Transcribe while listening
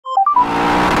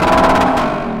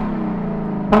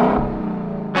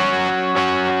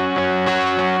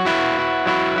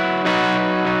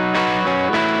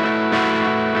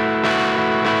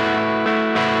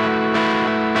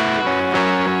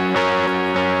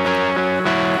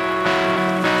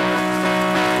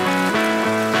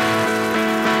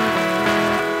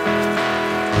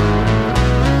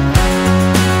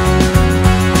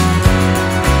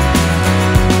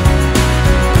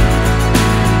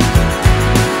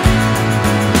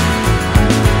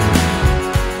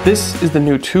This is the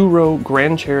new 2-row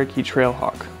Grand Cherokee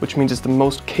Trailhawk, which means it's the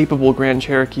most capable Grand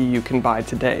Cherokee you can buy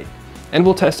today. And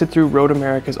we'll test it through Road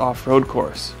America's off-road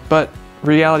course. But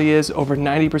reality is, over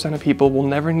 90% of people will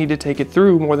never need to take it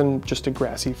through more than just a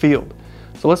grassy field.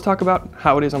 So let's talk about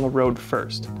how it is on the road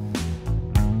first.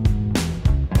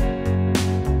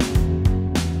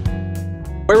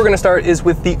 Where we're going to start is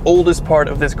with the oldest part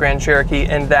of this Grand Cherokee,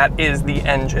 and that is the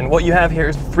engine. What you have here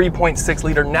is a 3.6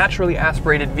 liter naturally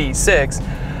aspirated V6,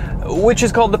 which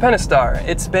is called the Pentastar.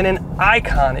 It's been an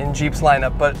icon in Jeep's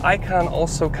lineup, but icon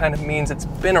also kind of means it's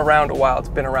been around a while, it's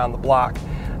been around the block.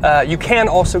 You can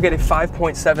also get a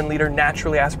 5.7 liter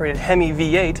naturally aspirated Hemi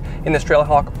V8 in this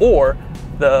Trailhawk, or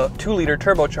the 2 liter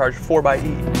turbocharged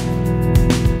 4xe.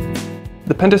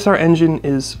 The Pentastar engine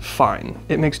is fine.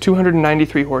 It makes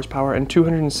 293 horsepower and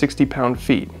 260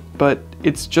 pound-feet, but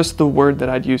it's just the word that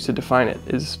I'd use to define it,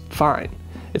 is fine.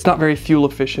 It's not very fuel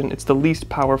efficient, it's the least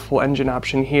powerful engine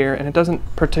option here, and it doesn't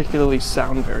particularly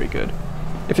sound very good.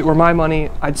 If it were my money,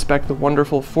 I'd spec the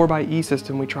wonderful 4xe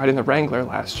system we tried in the Wrangler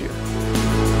last year.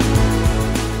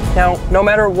 Now, no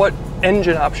matter what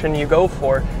engine option you go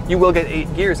for, you will get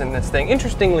 8 gears in this thing.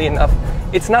 Interestingly enough,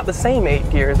 it's not the same 8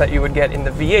 gears that you would get in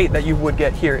the V8 that you would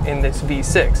get here in this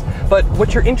V6. But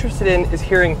what you're interested in is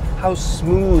hearing how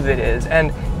smooth it is,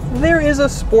 and there is a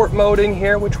sport mode in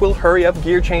here which will hurry up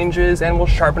gear changes and will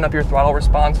sharpen up your throttle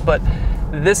response, but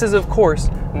this is of course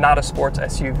not a sports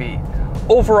SUV.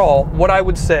 Overall, what I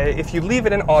would say if you leave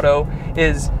it in auto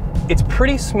is it's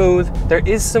pretty smooth. There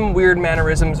is some weird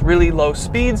mannerisms, really low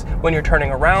speeds when you're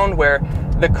turning around, where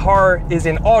the car is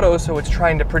in auto, so it's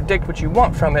trying to predict what you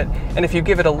want from it. And if you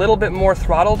give it a little bit more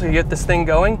throttle to get this thing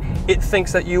going, it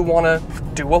thinks that you want to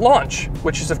do a launch,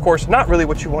 which is of course not really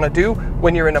what you want to do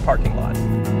when you're in a parking lot.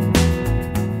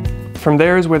 From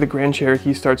there is where the Grand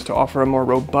Cherokee starts to offer a more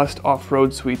robust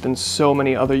off-road suite than so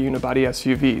many other unibody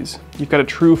SUVs. You've got a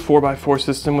true 4x4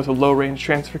 system with a low-range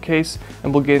transfer case,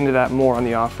 and we'll get into that more on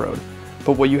the off-road.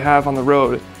 But what you have on the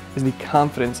road is the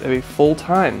confidence of a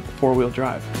full-time four-wheel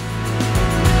drive.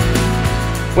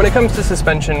 When it comes to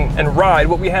suspension and ride,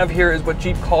 what we have here is what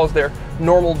Jeep calls their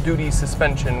normal duty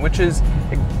suspension, which is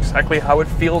exactly how it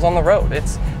feels on the road.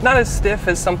 It's not as stiff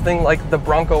as something like the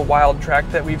Bronco Wild Track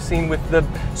that we've seen with the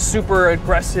super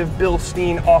aggressive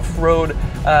Bilstein off-road,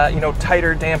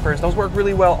 tighter dampers. Those work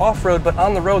really well off-road, but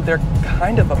on the road they're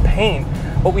kind of a pain.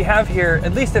 What we have here,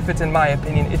 at least if it's in my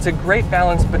opinion, it's a great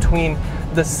balance between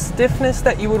the stiffness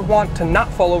that you would want to not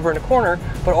fall over in a corner,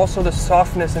 but also the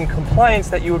softness and compliance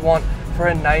that you would want for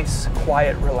a nice,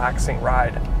 quiet, relaxing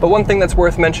ride. But one thing that's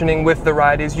worth mentioning with the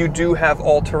ride is you do have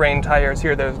all-terrain tires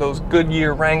here. There's those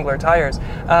Goodyear Wrangler tires.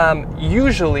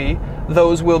 Usually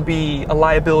those will be a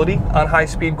liability on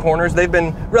high-speed corners. They've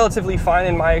been relatively fine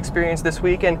in my experience this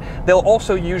week, and they'll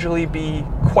also usually be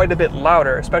quite a bit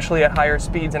louder, especially at higher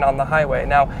speeds and on the highway.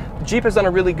 Now, Jeep has done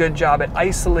a really good job at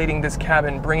isolating this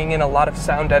cabin, bringing in a lot of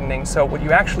sound deadening, so what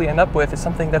you actually end up with is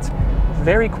something that's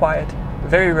very quiet,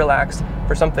 very relaxed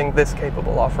for something this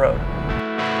capable off-road.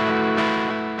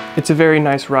 It's a very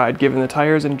nice ride given the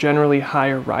tires and generally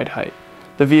higher ride height.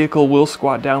 The vehicle will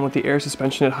squat down with the air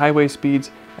suspension at highway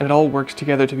speeds, and it all works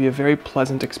together to be a very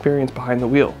pleasant experience behind the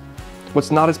wheel.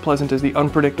 What's not as pleasant is the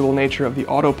unpredictable nature of the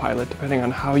autopilot depending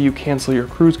on how you cancel your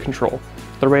cruise control.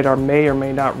 The radar may or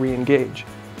may not re-engage.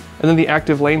 And then the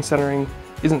active lane centering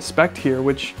isn't spec'd here,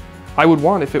 which I would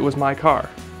want if it was my car.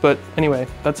 But anyway,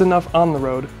 that's enough on the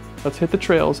road. Let's hit the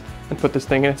trails and put this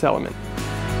thing in its element.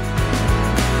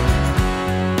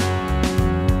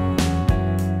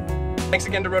 Thanks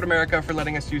again to Road America for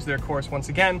letting us use their course once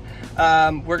again.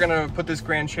 We're gonna put this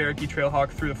Grand Cherokee Trailhawk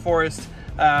through the forest,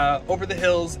 over the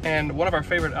hills, and one of our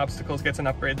favorite obstacles gets an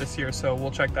upgrade this year, so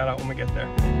we'll check that out when we get there.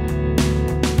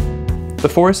 The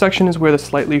forest section is where the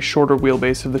slightly shorter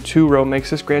wheelbase of the 2-row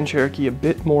makes this Grand Cherokee a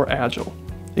bit more agile.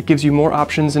 It gives you more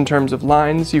options in terms of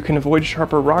lines, you can avoid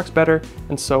sharper rocks better,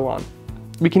 and so on.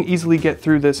 We can easily get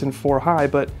through this in 4 high,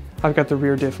 but I've got the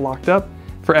rear diff locked up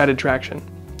for added traction.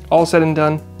 All said and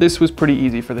done, this was pretty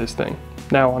easy for this thing.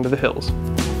 Now onto the hills.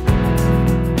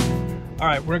 All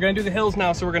right, we're gonna do the hills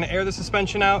now, so we're gonna air the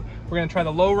suspension out, we're gonna try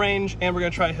the low range, and we're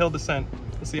gonna try hill descent.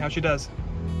 Let's see how she does.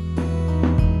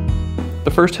 The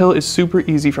first hill is super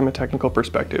easy from a technical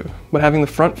perspective, but having the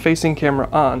front-facing camera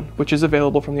on, which is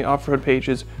available from the off-road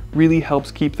pages, really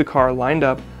helps keep the car lined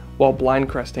up while blind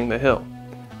cresting the hill.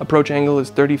 Approach angle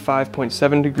is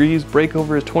 35.7 degrees,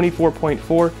 breakover is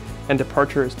 24.4, and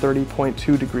departure is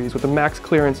 30.2 degrees with a max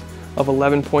clearance of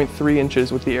 11.3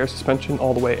 inches with the air suspension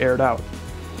all the way aired out.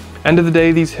 End of the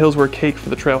day, these hills were cake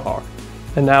for the Trailhawk.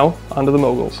 And now, onto the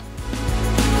moguls.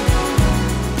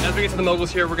 as we get to the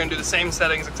moguls here, we're gonna do the same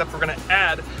settings, except we're gonna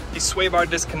add the sway bar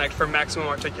disconnect for maximum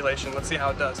articulation. Let's see how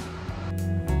it does.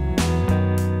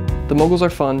 The moguls are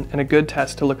fun and a good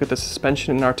test to look at the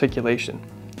suspension and articulation.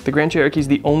 The Grand Cherokee is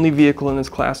the only vehicle in this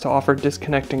class to offer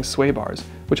disconnecting sway bars,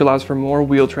 which allows for more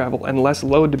wheel travel and less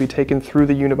load to be taken through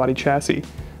the unibody chassis.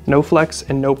 No flex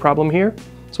and no problem here,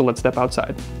 so let's step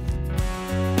outside.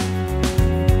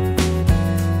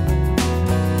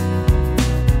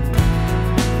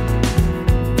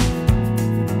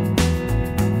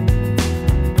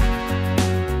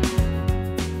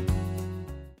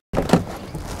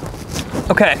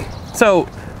 Okay, so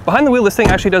behind the wheel, this thing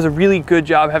actually does a really good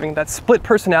job having that split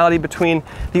personality between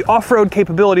the off-road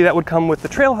capability that would come with the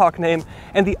Trailhawk name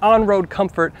and the on-road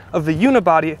comfort of the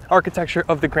unibody architecture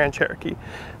of the Grand Cherokee.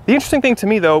 The interesting thing to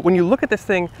me though, when you look at this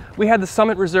thing, we had the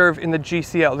Summit Reserve in the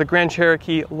GCL, the Grand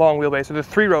Cherokee long wheelbase, or the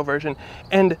 3-row version,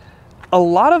 and a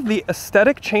lot of the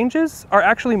aesthetic changes are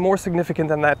actually more significant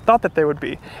than I thought that they would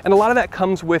be. And a lot of that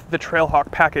comes with the Trailhawk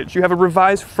package. You have a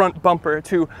revised front bumper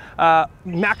to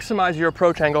maximize your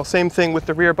approach angle. Same thing with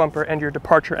the rear bumper and your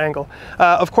departure angle.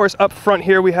 Of course, up front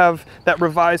here, we have that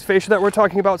revised fascia that we're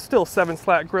talking about, still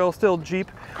 7-slat grille, still Jeep.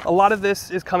 A lot of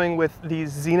this is coming with the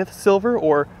Zenith Silver,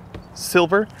 or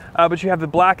silver, but you have the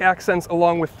black accents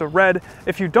along with the red.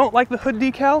 If you don't like the hood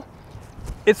decal,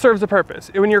 it serves a purpose.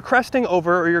 When you're cresting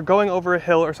over or you're going over a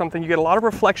hill or something, you get a lot of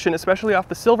reflection, especially off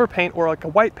the silver paint or like a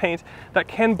white paint, that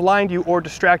can blind you or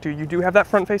distract you. You do have that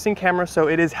front-facing camera, so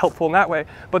it is helpful in that way,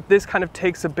 but this kind of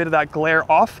takes a bit of that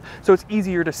glare off, so it's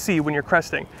easier to see when you're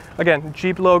cresting. Again,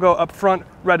 Jeep logo up front,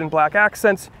 red and black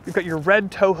accents. You've got your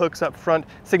red tow hooks up front,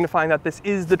 signifying that this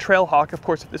is the Trailhawk. Of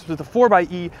course, if this was the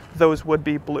 4xe, those would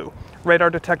be blue. Radar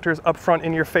detectors up front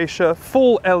in your fascia,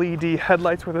 full LED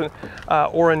headlights with an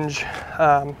orange,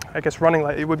 I guess, running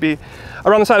light. It would be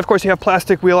around the side. Of course, you have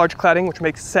plastic wheel arch cladding, which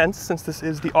makes sense since this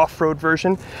is the off-road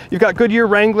version. You've got Goodyear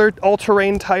Wrangler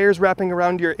all-terrain tires wrapping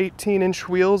around your 18-inch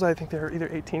wheels. I think they're either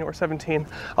 18 or 17.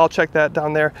 I'll check that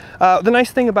down there. The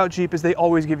nice thing about Jeep is they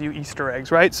always give you Easter eggs,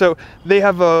 right? So they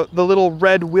have the little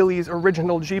red Willys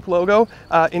original Jeep logo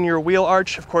in your wheel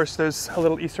arch. Of course, there's a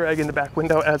little Easter egg in the back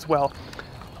window as well.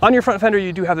 On your front fender,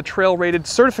 you do have the trail rated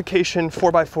certification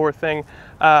 4x4 thing,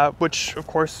 which of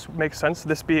course makes sense,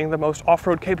 this being the most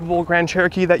off-road capable Grand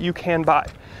Cherokee that you can buy.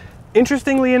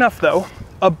 Interestingly enough though,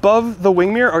 above the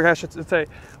wing mirror, or I should say,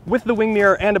 with the wing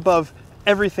mirror and above,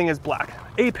 everything is black.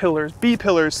 A pillars, B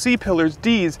pillars, C pillars,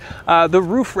 Ds, the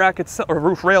roof rack itself, or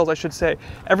roof rails I should say,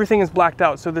 everything is blacked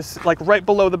out. So this, like right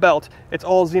below the belt, it's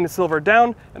all Zenith Silver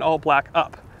down and all black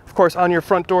up. Of course, on your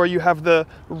front door, you have the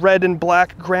red and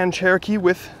black Grand Cherokee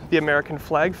with the American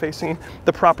flag facing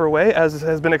the proper way, as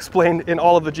has been explained in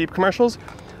all of the Jeep commercials.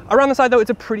 Around the side though, it's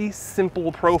a pretty simple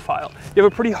profile. You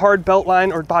have a pretty hard belt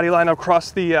line or body line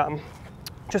across the,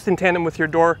 just in tandem with your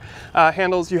door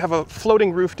handles. You have a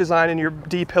floating roof design in your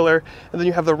D pillar, and then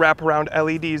you have the wraparound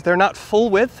LEDs. They're not full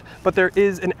width, but there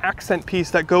is an accent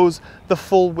piece that goes the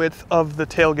full width of the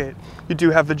tailgate. You do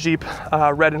have the Jeep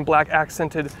red and black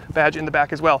accented badge in the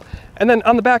back as well. And then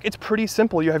on the back, it's pretty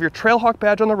simple. You have your Trailhawk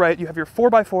badge on the right, you have your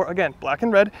 4x4, again, black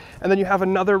and red, and then you have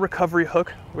another recovery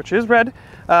hook, which is red,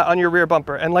 on your rear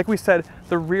bumper. And like we said,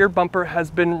 the rear bumper has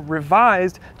been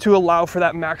revised to allow for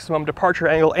that maximum departure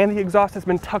angle, and the exhaust has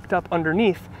been tucked up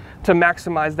underneath to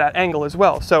maximize that angle as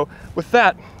well. So with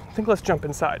that, I think let's jump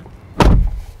inside.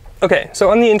 Okay, so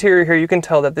on the interior here, you can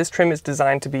tell that this trim is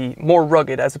designed to be more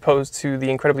rugged as opposed to the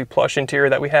incredibly plush interior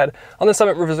that we had on the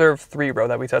Summit Reserve 3-row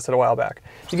that we tested a while back.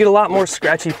 You get a lot more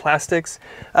scratchy plastics,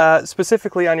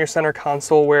 specifically on your center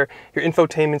console where your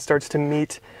infotainment starts to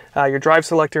meet your drive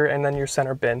selector and then your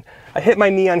center bin. I hit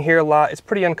my knee on here a lot. It's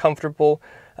pretty uncomfortable.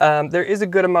 There is a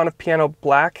good amount of piano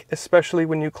black, especially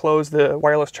when you close the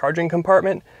wireless charging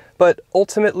compartment, but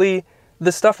ultimately,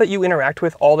 the stuff that you interact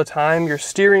with all the time, your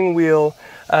steering wheel,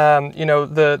 you know,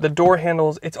 the door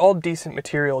handles, it's all decent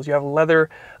materials. You have leather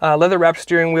wrapped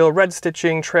steering wheel, red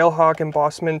stitching, Trailhawk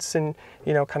embossments, and,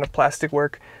 you know, kind of plastic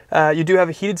work. You do have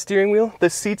a heated steering wheel. The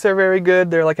seats are very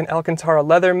good. They're like an Alcantara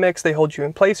leather mix. They hold you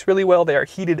in place really well. They are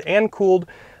heated and cooled.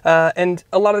 And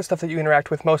a lot of the stuff that you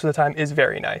interact with most of the time is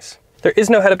very nice. There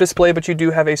is no head-up display, but you do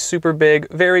have a super big,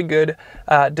 very good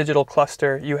digital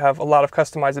cluster. You have a lot of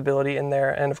customizability in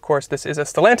there, and of course this is a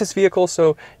Stellantis vehicle,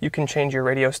 so you can change your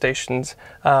radio stations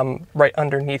right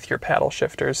underneath your paddle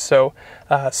shifters. So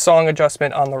song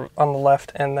adjustment on the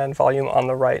left, and then volume on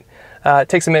the right. It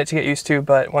takes a minute to get used to,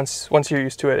 but once you're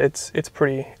used to it, it's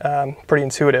pretty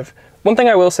intuitive. One thing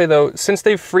I will say though, since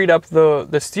they've freed up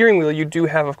the steering wheel, you do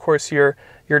have, of course, your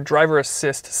your driver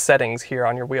assist settings here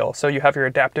on your wheel. So you have your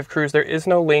adaptive cruise. There is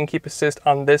no lane keep assist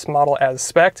on this model as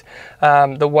spec'd.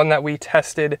 The one that we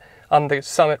tested on the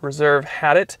Summit Reserve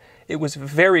had it. It was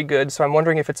very good, so I'm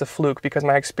wondering if it's a fluke because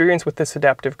my experience with this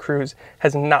adaptive cruise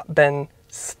has not been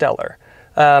stellar.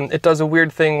 It does a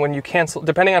weird thing when you cancel,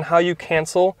 depending on how you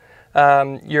cancel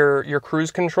your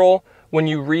cruise control, when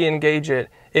you re-engage it,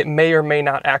 it may or may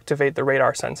not activate the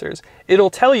radar sensors. It'll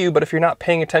tell you, but if you're not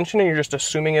paying attention and you're just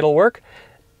assuming it'll work,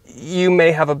 you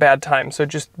may have a bad time. So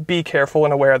just be careful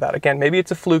and aware of that. Again, maybe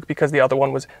it's a fluke because the other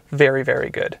one was very, very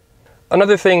good.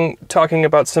 Another thing, talking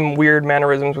about some weird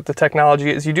mannerisms with the technology,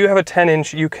 is you do have a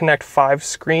 10-inch Uconnect 5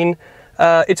 screen.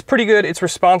 It's pretty good, it's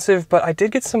responsive, but I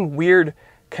did get some weird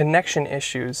connection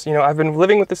issues. You know, I've been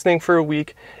living with this thing for a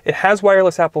week. It has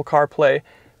wireless Apple CarPlay,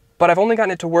 but I've only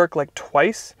gotten it to work like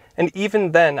twice, and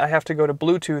even then I have to go to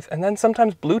Bluetooth, and then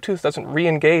sometimes Bluetooth doesn't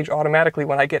re-engage automatically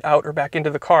when I get out or back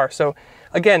into the car. So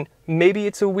again, maybe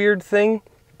it's a weird thing,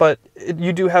 but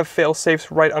you do have fail-safes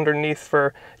right underneath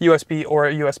for USB or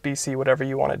USB-C, whatever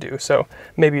you want to do. So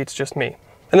maybe it's just me.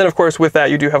 And then of course with that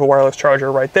you do have a wireless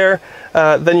charger right there.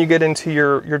 Then you get into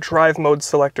your drive mode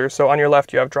selector. So on your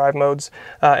left you have drive modes,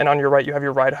 and on your right you have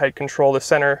your ride height control. The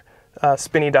center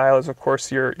spinny dial is of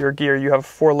course your gear. You have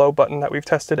 4 low button that we've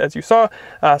tested as you saw,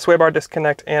 sway bar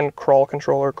disconnect, and crawl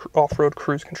control or off-road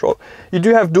cruise control. You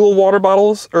do have dual water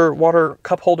bottles or water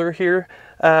cup holder here.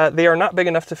 They are not big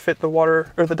enough to fit the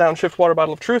water or the Downshift water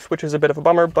bottle of truth, which is a bit of a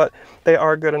bummer, but they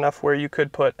are good enough where you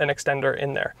could put an extender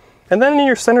in there. And then in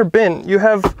your center bin, you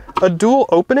have a dual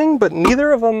opening, but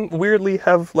neither of them weirdly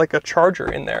have like a charger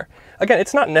in there. Again,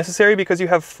 it's not necessary because you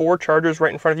have 4 chargers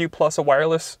right in front of you, plus a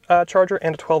wireless charger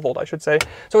and a 12 volt, I should say.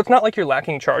 So it's not like you're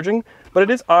lacking charging, but it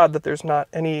is odd that there's not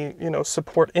any, you know,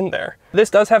 support in there.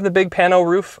 This does have the big pano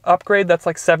roof upgrade. That's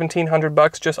like 1,700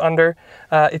 bucks, just under.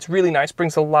 It's really nice,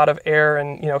 brings a lot of air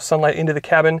and, you know, sunlight into the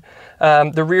cabin.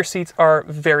 The rear seats are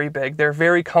very big. They're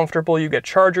very comfortable. You get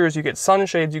chargers, you get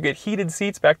sunshades, you get heated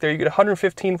seats back there, you get a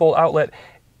 115 volt outlet.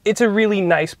 It's a really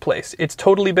nice place. It's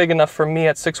totally big enough for me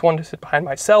at 6'1" to sit behind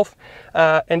myself,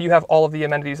 and you have all of the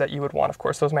amenities that you would want. Of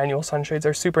course, those manual sunshades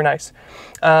are super nice.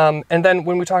 And then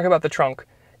when we talk about the trunk,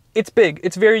 it's big,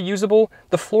 it's very usable.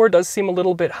 The floor does seem a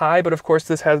little bit high, but of course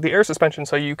this has the air suspension,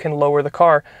 so you can lower the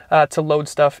car to load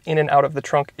stuff in and out of the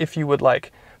trunk if you would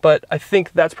like. But I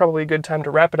think that's probably a good time to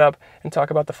wrap it up and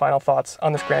talk about the final thoughts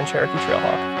on this Grand Cherokee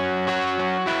Trailhawk.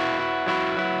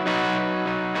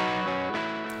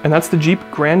 And that's the Jeep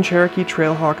Grand Cherokee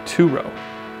Trailhawk 2-row.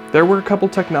 There were a couple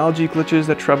technology glitches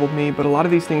that troubled me, but a lot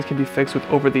of these things can be fixed with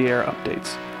over-the-air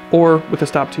updates, or with a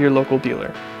stop to your local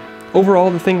dealer.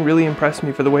 Overall, the thing really impressed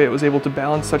me for the way it was able to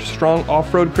balance such strong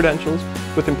off-road credentials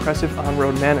with impressive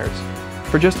on-road manners.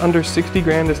 For just under 60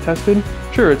 grand as tested,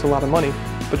 sure, it's a lot of money,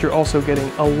 but you're also getting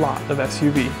a lot of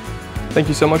SUV. Thank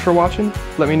you so much for watching.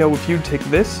 Let me know if you'd take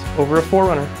this over a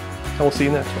 4Runner, and we'll see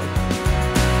you in the next one.